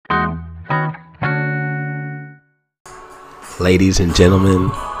Ladies and gentlemen,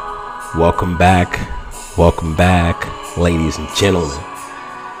 welcome back, ladies and gentlemen.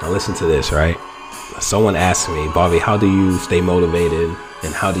 Now listen to this, right? Someone asked me, Bobby, how do you stay motivated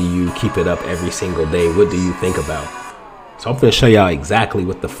and how do you keep it up every single day? What do you think about? So I'm going to show y'all exactly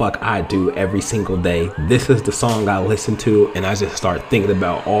what the fuck I do every single day. This is the song I listen to and I just start thinking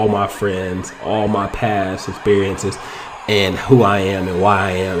about all my friends, all my past experiences and who I am and why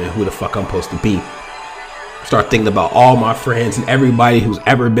I am and who the fuck I'm supposed to be. Start thinking about all my friends and everybody who's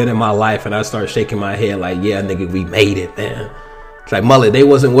ever been in my life, and I start shaking my head like, yeah, nigga, we made it, man. It's like, Mullet, they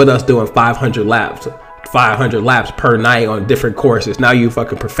wasn't with us doing 500 laps per night on different courses. Now you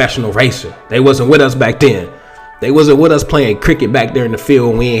fucking professional racer. They wasn't with us back then. They wasn't with us playing cricket back there in the field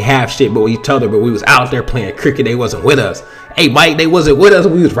when we ain't have shit but each other, but we was out there playing cricket. They wasn't with us. Hey, Mike, they wasn't with us.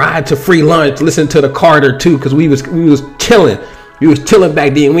 We was riding to free lunch, listen to the Carter too, because we was chilling. We was chilling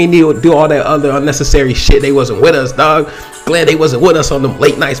back then. We need to do all that other unnecessary shit. They wasn't with us, dog. Glad they wasn't with us on them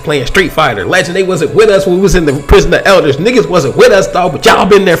late nights playing Street Fighter. Legend, they wasn't with us when we was in the prison of elders. Niggas wasn't with us, dog, but y'all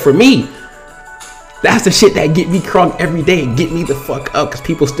been there for me. That's the shit that get me crunk every day and get me the fuck up, because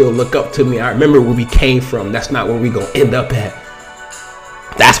people still look up to me. I remember where we came from. That's not where we gonna end up at.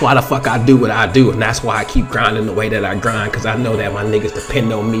 That's why the fuck I do what I do, and that's why I keep grinding the way that I grind, because I know that my niggas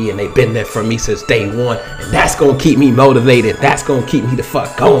depend on me and they been there for me since day one, and that's gonna keep me motivated. That's gonna keep me the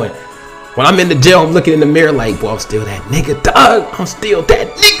fuck going. When I'm in the jail, I'm looking in the mirror like, boy, I'm still that nigga, dog. I'm still that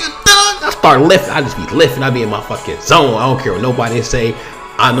nigga, dog. I start lifting. I just be lifting. I be in my fucking zone. I don't care what nobody say.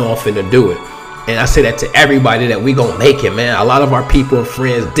 I know I'm finna do it. And I say that to everybody that we gonna make it, man. A lot of our people and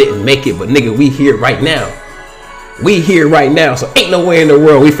friends didn't make it, but nigga, we here right now. We here right now, so ain't no way in the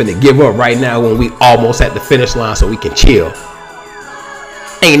world we finna give up right now when we almost at the finish line so we can chill.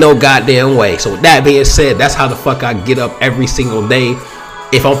 Ain't no goddamn way. So with that being said, that's how the fuck I get up every single day.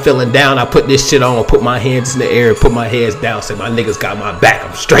 If I'm feeling down, I put this shit on, put my hands in the air, put my heads down, say my niggas got my back,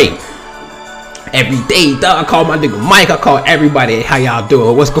 I'm straight. Every day, dog, I call my nigga Mike, I call everybody, hey, how y'all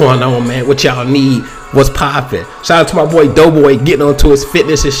doing? What's going on, man? What y'all need? What's poppin'? Shout out to my boy Doughboy getting onto his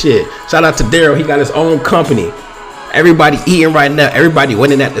fitness and shit. Shout out to Daryl, he got his own company. Everybody eating right now. Everybody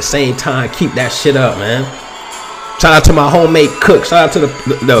winning at the same time. Keep that shit up, man. Shout out to my homemade cook. Shout out to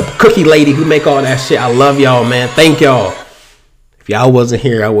the cookie lady who make all that shit. I love y'all, man. Thank y'all. If y'all wasn't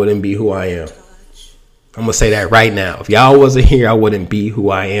here, I wouldn't be who I am. I'm going to say that right now. If y'all wasn't here, I wouldn't be who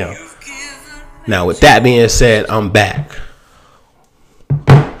I am. Now, with that being said, I'm back.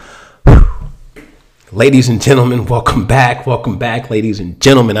 Ladies and gentlemen, welcome back. Welcome back, ladies and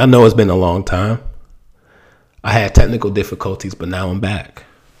gentlemen. I know it's been a long time. I had technical difficulties, but now I'm back.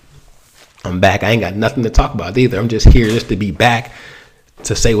 I ain't got nothing to talk about either. I'm just here just to be back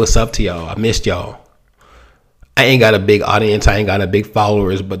to say what's up to y'all. I missed y'all. I ain't got a big audience. I ain't got a big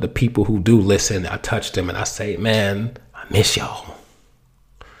followers, but the people who do listen, I touch them and I say, man, I miss y'all.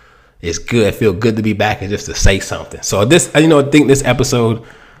 It's good. It feels good to be back and just to say something. So this, I think this episode,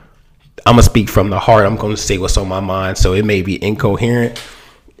 I'm going to speak from the heart. I'm going to say what's on my mind. So it may be incoherent.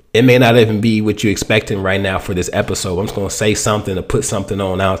 It may not even be what you're expecting right now for this episode. I'm just going to say something to put something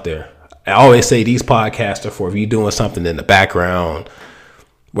on out there. I always say these podcasts are for if you're doing something in the background,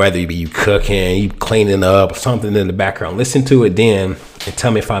 whether it be you cooking, you cleaning up, something in the background. Listen to it then and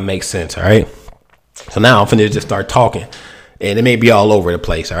tell me if I make sense, all right? So now I'm finna just start talking, and it may be all over the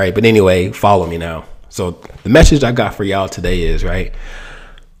place, all right? But anyway, follow me now. So the message I got for y'all today is,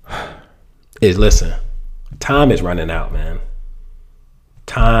 listen, time is running out, man.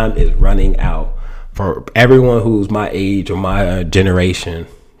 Time is running out for everyone who's my age or my generation.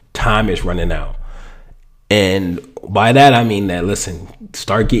 Time is running out. And by that, I mean that, listen,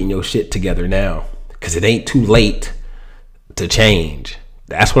 start getting your shit together now, because it ain't too late to change.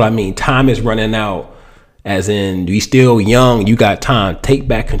 That's what I mean. Time is running out, as in you still young. You got time. Take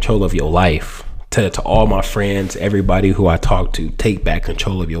back control of your life. To all my friends, everybody who I talk to, take back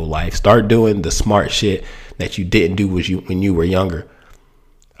control of your life. Start doing the smart shit that you didn't do when you were younger.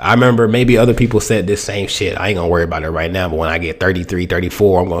 I remember maybe other people said this same shit. I ain't gonna worry about it right now, but when I get 33,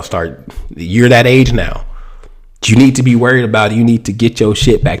 34, I'm gonna start. You're that age now. You need to be worried about it. You need to get your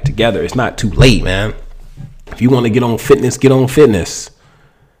shit back together. It's not too late, man. If you want to get on fitness, get on fitness.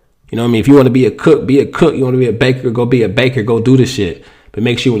 You know what I mean? If you want to be a cook, be a cook. You want to be a baker, go be a baker. Go do the shit. But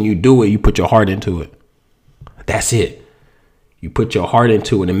make sure when you do it, you put your heart into it. That's it. You put your heart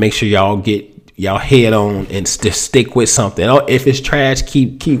into it and make sure y'all get y'all head on and just stick with something. If it's trash,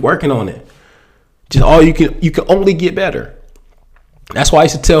 keep working on it. Just all you can only get better. That's why I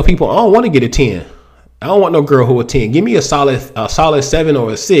used to tell people, I don't want to get a 10. I don't want no girl who a 10. Give me a solid 7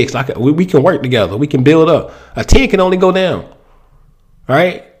 or a 6. We can work together. We can build up. A 10 can only go down. All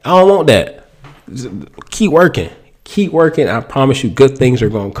right? I don't want that. Keep working. Keep working. I promise you good things are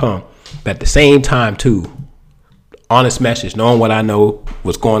going to come. But at the same time, too, honest message, knowing what I know,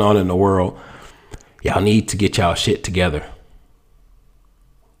 what's going on in the world, y'all need to get y'all shit together.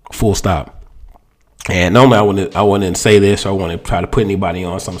 Full stop. And normally I wouldn't say this, or I want to try to put anybody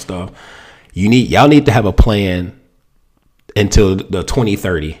on some stuff. Y'all need to have a plan until the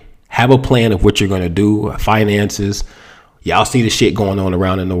 2030. Have a plan of what you're going to do, finances. Y'all see the shit going on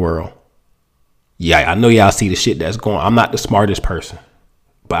around in the world. Yeah, I know y'all see the shit that's going on. I'm not the smartest person,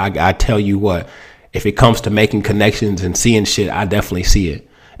 but I tell you what, if it comes to making connections and seeing shit, I definitely see it.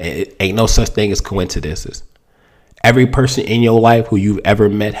 It ain't no such thing as coincidences. Every person in your life who you've ever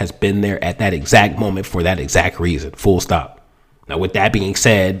met has been there at that exact moment for that exact reason. Full stop. Now, with that being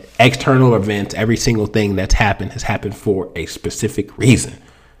said, external events, every single thing that's happened has happened for a specific reason.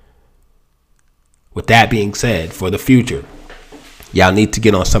 With that being said, for the future, y'all need to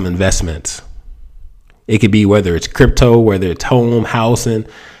get on some investments. It could be whether it's crypto, whether it's home, housing.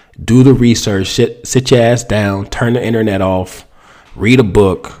 Do the research, sit your ass down, turn the internet off, read a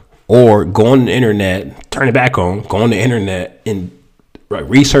book, or go on the internet, turn it back on, go on the internet and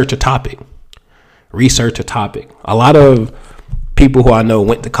research a topic. Research a topic. A lot of people who I know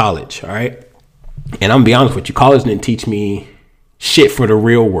went to college, all right? And I'm gonna be honest with you, college didn't teach me shit for the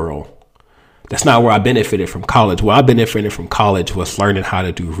real world. That's not where I benefited from college. Where I benefited from college was learning how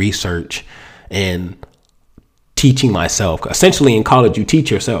to do research and teaching myself. Essentially in college, you teach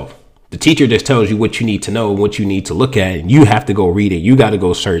yourself. The teacher just tells you what you need to know, what you need to look at, and you have to go read it. You got to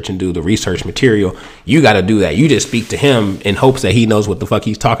go search and do the research material. You got to do that. You just speak to him in hopes that he knows what the fuck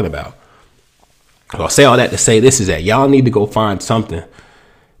he's talking about. So I'll say all that to say this is that y'all need to go find something,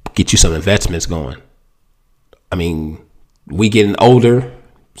 get you some investments going. I mean, we getting older.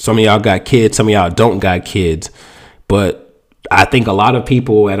 Some of y'all got kids. Some of y'all don't got kids. But I think a lot of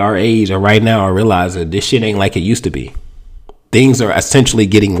people at our age or right now are realizing this shit ain't like it used to be. Things are essentially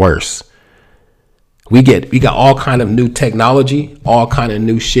getting worse. We got all kind of new technology, all kind of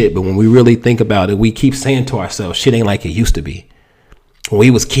new shit. But when we really think about it, we keep saying to ourselves, shit ain't like it used to be. When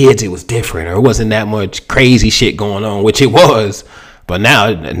we was kids, it was different, or it wasn't that much crazy shit going on, which it was. But now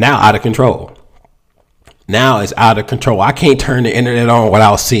out of control. Now it's out of control. I can't turn the internet on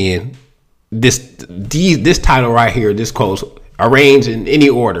without seeing this title right here. This quote arranged in any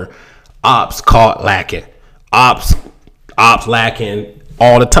order. Ops caught lacking. Ops lacking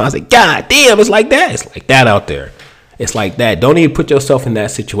all the time. It's like, God damn, it's like that. It's like that out there. It's like that. Don't even put yourself in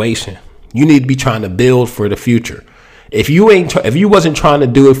that situation. You need to be trying to build for the future. If you wasn't trying to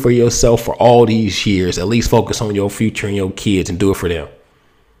do it for yourself for all these years, at least focus on your future and your kids and do it for them.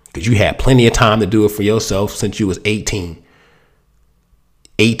 Because you had plenty of time to do it for yourself since you was 18.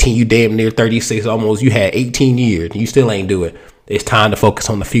 18, you damn near 36 almost. You had 18 years and you still ain't do it. It's time to focus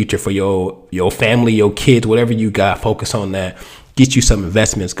on the future for your family, your kids, whatever you got. Focus on that. Get you some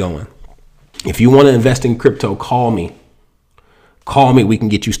investments going. If you want to invest in crypto, call me. Call me. We can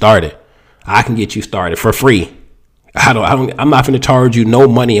get you started. I can get you started for free. I'm not going to charge you no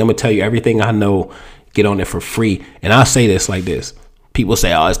money. I'm going to tell you everything I know. Get on it for free. And I'll say this like this. People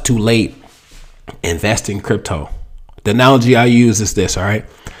say, oh, it's too late. Invest in crypto. The analogy I use is this, all right?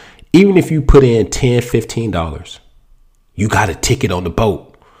 Even if you put in $10, $15, you got a ticket on the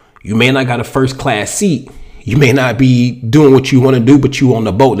boat. You may not got a first class seat. You may not be doing what you want to do, but you on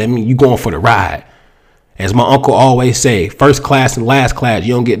the boat. That means you going for the ride. As my uncle always say, first class and last class,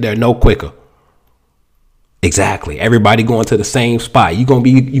 you don't get there no quicker. Exactly. Everybody going to the same spot. You're going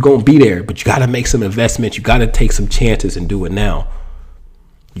to be there, but you got to make some investments. You got to take some chances and do it now.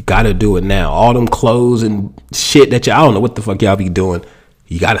 You got to do it now. All them clothes and shit that I don't know what the fuck y'all be doing.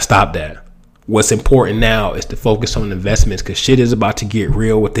 You got to stop that. What's important now is to focus on investments because shit is about to get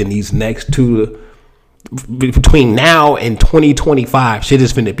real within these next between now and 2025. Shit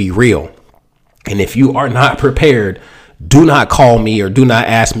is going to be real. And if you are not prepared, do not call me or do not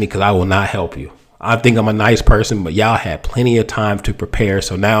ask me because I will not help you. I think I'm a nice person, but y'all had plenty of time to prepare.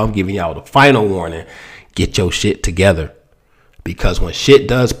 So now I'm giving y'all the final warning. Get your shit together. Because when shit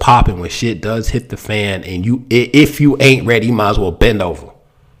does pop and when shit does hit the fan and if you ain't ready, you might as well bend over.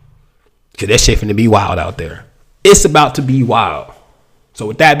 Because that shit finna be wild out there. It's about to be wild. So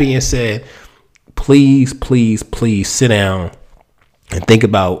with that being said, please, please, please sit down and think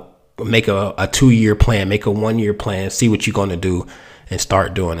about, make a 2-year plan, make a 1-year plan, see what you're going to do and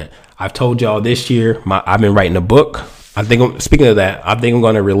start doing it. I've told y'all this year, I've been writing a book. Speaking of that, I think I'm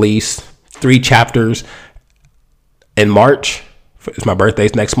going to release 3 chapters in March. It's my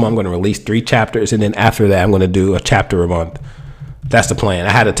birthday's next month. I'm going to release 3 chapters. And then after that, I'm going to do a chapter a month. That's the plan. I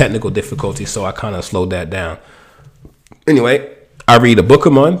had a technical difficulty, so I kind of slowed that down. Anyway, I read a book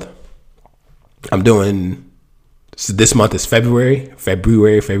a month. I'm doing So this month is February, whatever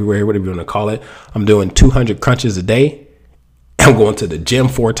you want to call it. I'm doing 200 crunches a day. I'm going to the gym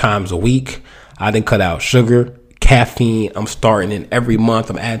 4 times a week. I didn't cut out sugar, caffeine. I'm starting in every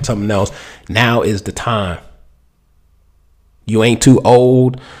month. I'm adding something else. Now is the time. You ain't too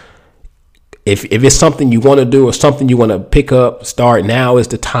old. If it's something you want to do or something you want to pick up, start. Now is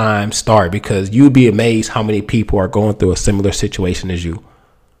the time. Start, because you'd be amazed how many people are going through a similar situation as you.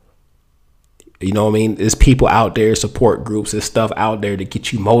 You know what I mean? There's people out there, support groups, there's stuff out there to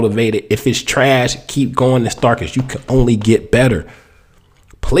get you motivated. If it's trash, keep going and start, because you can only get better.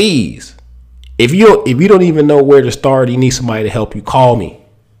 Please. If you don't even know where to start, you need somebody to help you, call me.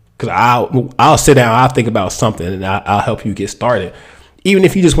 Because I'll sit down, I'll think about something, and I'll help you get started. Even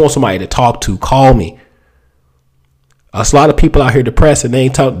if you just want somebody to talk to, call me. There's a lot of people out here depressed, and they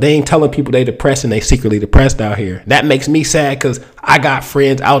ain't telling people they depressed, and they secretly depressed out here. That makes me sad, because I got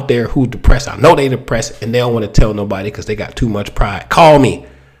friends out there who depressed. I know they depressed, and they don't want to tell nobody because they got too much pride. Call me.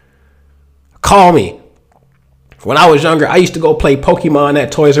 Call me. When I was younger, I used to go play Pokemon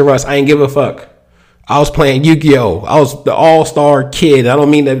at Toys R Us. I ain't give a fuck. I was playing Yu-Gi-Oh! I was the all-star kid. I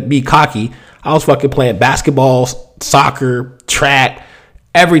don't mean to be cocky. I was fucking playing basketball, soccer, track,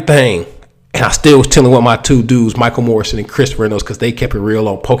 everything. And I still was chilling with my 2 dudes, Michael Morrison and Chris Reynolds, because they kept it real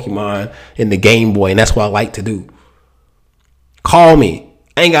on Pokemon and the Game Boy. And that's what I like to do. Call me.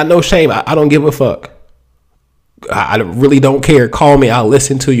 I ain't got no shame. I don't give a fuck. I really don't care. Call me. I'll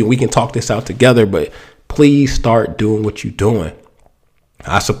listen to you. We can talk this out together. But please start doing what you're doing.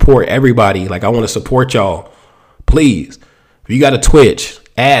 I support everybody. Like, I want to support y'all. Please. If you got a Twitch,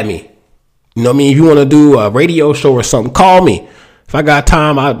 add me. You know what I mean? If you want to do a radio show or something, call me. If I got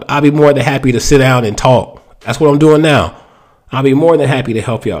time, I'll be more than happy to sit down and talk. That's what I'm doing now. I'll be more than happy to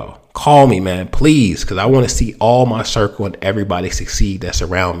help y'all. Call me, man, please, because I want to see all my circle and everybody succeed that's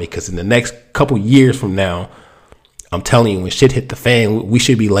around me. Because in the next couple years from now, I'm telling you, when shit hit the fan, we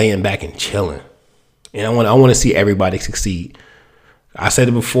should be laying back and chilling. And I want to see everybody succeed. I said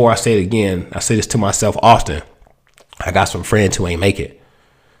it before, I say it again. I say this to myself often. I got some friends who ain't make it.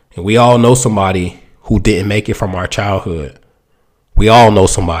 And we all know somebody who didn't make it from our childhood. We all know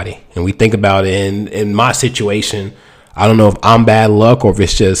somebody, and we think about it. In my situation, I don't know if I'm bad luck or if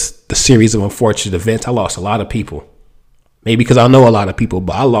it's just the series of unfortunate events. I lost a lot of people. Maybe because I know a lot of people,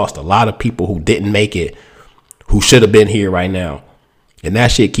 but I lost a lot of people who didn't make it, who should have been here right now. And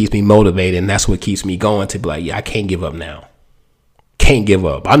that shit keeps me motivated, and that's what keeps me going to be like, yeah, I can't give up now. Can't give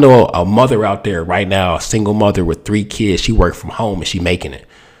up. I know a mother out there right now, a single mother with 3 kids. She worked from home and she making it.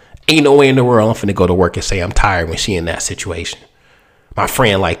 Ain't no way in the world I'm finna go to work and say I'm tired when she in that situation. My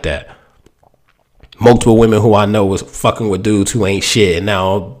friend like that. Multiple women who I know was fucking with dudes who ain't shit, and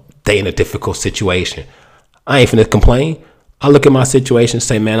now they in a difficult situation. I ain't finna complain. I look at my situation and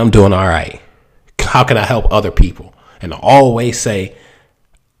say, man, I'm doing all right. How can I help other people? And I always say,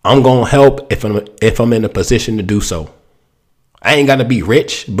 I'm gonna help if I'm in a position to do so. I ain't gotta be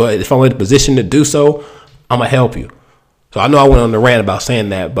rich, but if I'm in a position to do so, I'm gonna help you. So I know I went on the rant about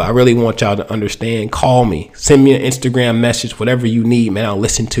saying that, but I really want y'all to understand. Call me. Send me an Instagram message, whatever you need, man. I'll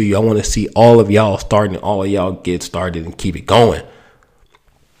listen to you. I want to see all of y'all starting and all of y'all get started and keep it going.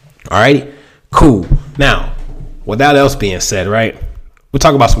 All right? Cool. Now, with that else being said, right, we'll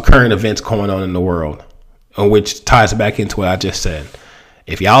talk about some current events going on in the world, which ties back into what I just said.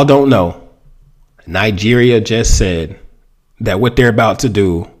 If y'all don't know, Nigeria just said that what they're about to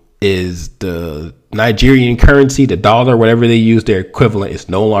do is the Nigerian currency, the dollar, whatever they use, their equivalent is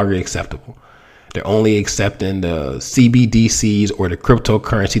no longer acceptable. They're only accepting the CBDCs or the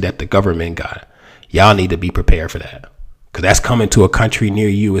cryptocurrency that the government got. Y'all need to be prepared for that, because that's coming to a country near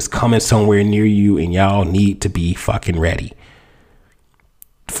you. It's coming somewhere near you, and y'all need to be fucking ready.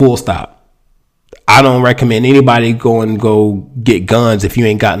 Full stop. I don't recommend anybody go get guns if you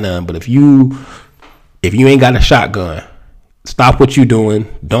ain't got none. But if you ain't got a shotgun, stop what you doing.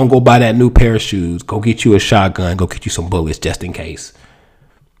 Don't go buy that new pair of shoes. Go get you a shotgun. Go get you some bullets just in case.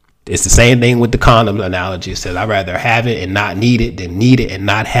 It's the same thing with the condom analogy. It says I'd rather have it and not need it than need it and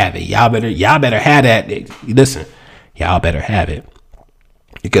not have it. Y'all better have that. Listen, y'all better have it,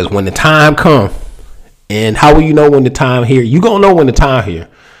 because when the time comes, and how will you know when the time here? You gonna know when the time here.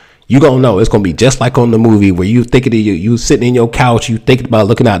 You gonna know. It's gonna be just like on the movie where you thinking of you sitting in your couch, you thinking about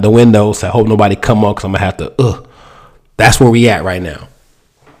looking out the window. So I hope nobody come up, because I'm gonna have to. That's where we at right now.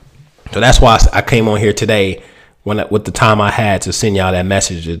 So that's why I came on here today with the time I had to send y'all that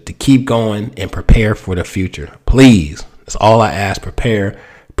message to keep going and prepare for the future. Please. That's all I ask. Prepare.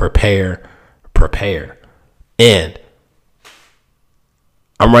 And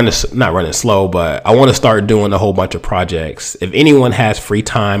I'm not running slow, but I want to start doing a whole bunch of projects. If anyone has free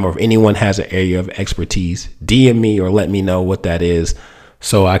time, or if anyone has an area of expertise, DM me or let me know what that is,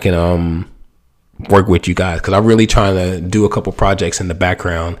 so I can work with you guys. Because I'm really trying to do a couple projects in the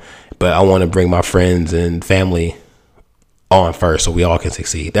background, but I want to bring my friends and family on first, so we all can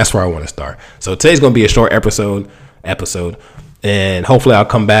succeed. That's where I want to start. So today's going to be a short episode, and hopefully I'll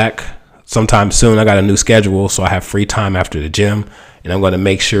come back sometime soon. I got a new schedule, so I have free time after the gym, and I'm going to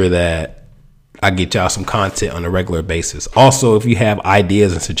make sure that I get y'all some content on a regular basis. Also, if you have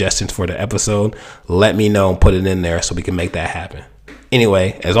ideas and suggestions for the episode, let me know and put it in there so we can make that happen.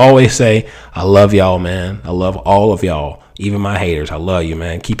 Anyway, as always say, I love y'all, man. I love all of y'all, even my haters. I love you,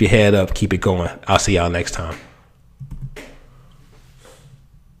 man. Keep your head up. Keep it going. I'll see y'all next time.